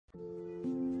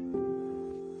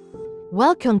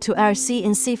Welcome to our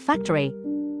CNC factory.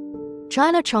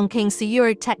 China Chongqing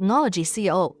Siyuer Technology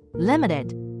Co.,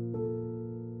 Limited.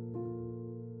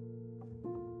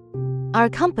 Our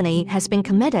company has been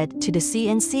committed to the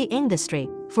CNC industry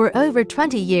for over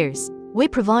 20 years. We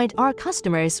provide our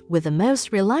customers with the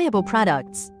most reliable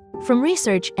products, from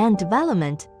research and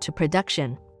development to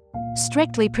production.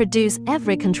 Strictly produce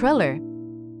every controller.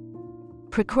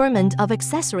 Procurement of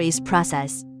accessories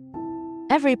process.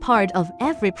 Every part of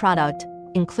every product,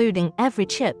 including every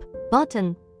chip,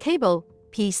 button, cable,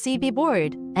 PCB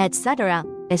board, etc.,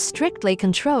 is strictly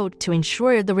controlled to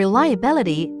ensure the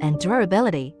reliability and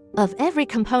durability of every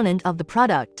component of the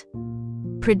product.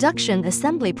 Production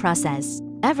assembly process.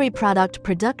 Every product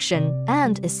production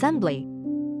and assembly.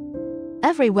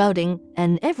 Every welding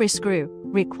and every screw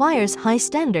requires high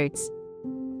standards.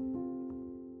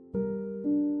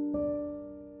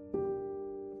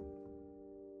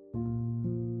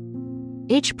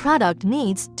 Each product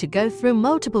needs to go through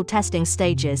multiple testing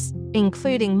stages,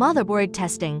 including motherboard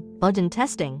testing, button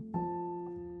testing,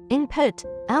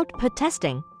 input-output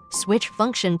testing, switch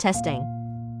function testing.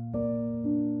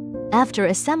 After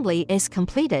assembly is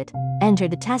completed, enter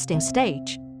the testing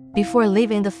stage before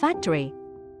leaving the factory.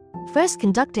 First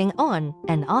conducting on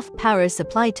and off power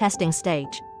supply testing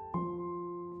stage.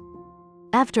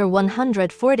 After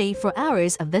 144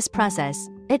 hours of this process,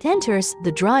 it enters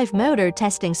the drive motor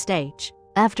testing stage.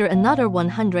 After another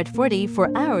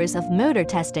 144 hours of motor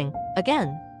testing,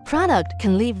 again, product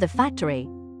can leave the factory.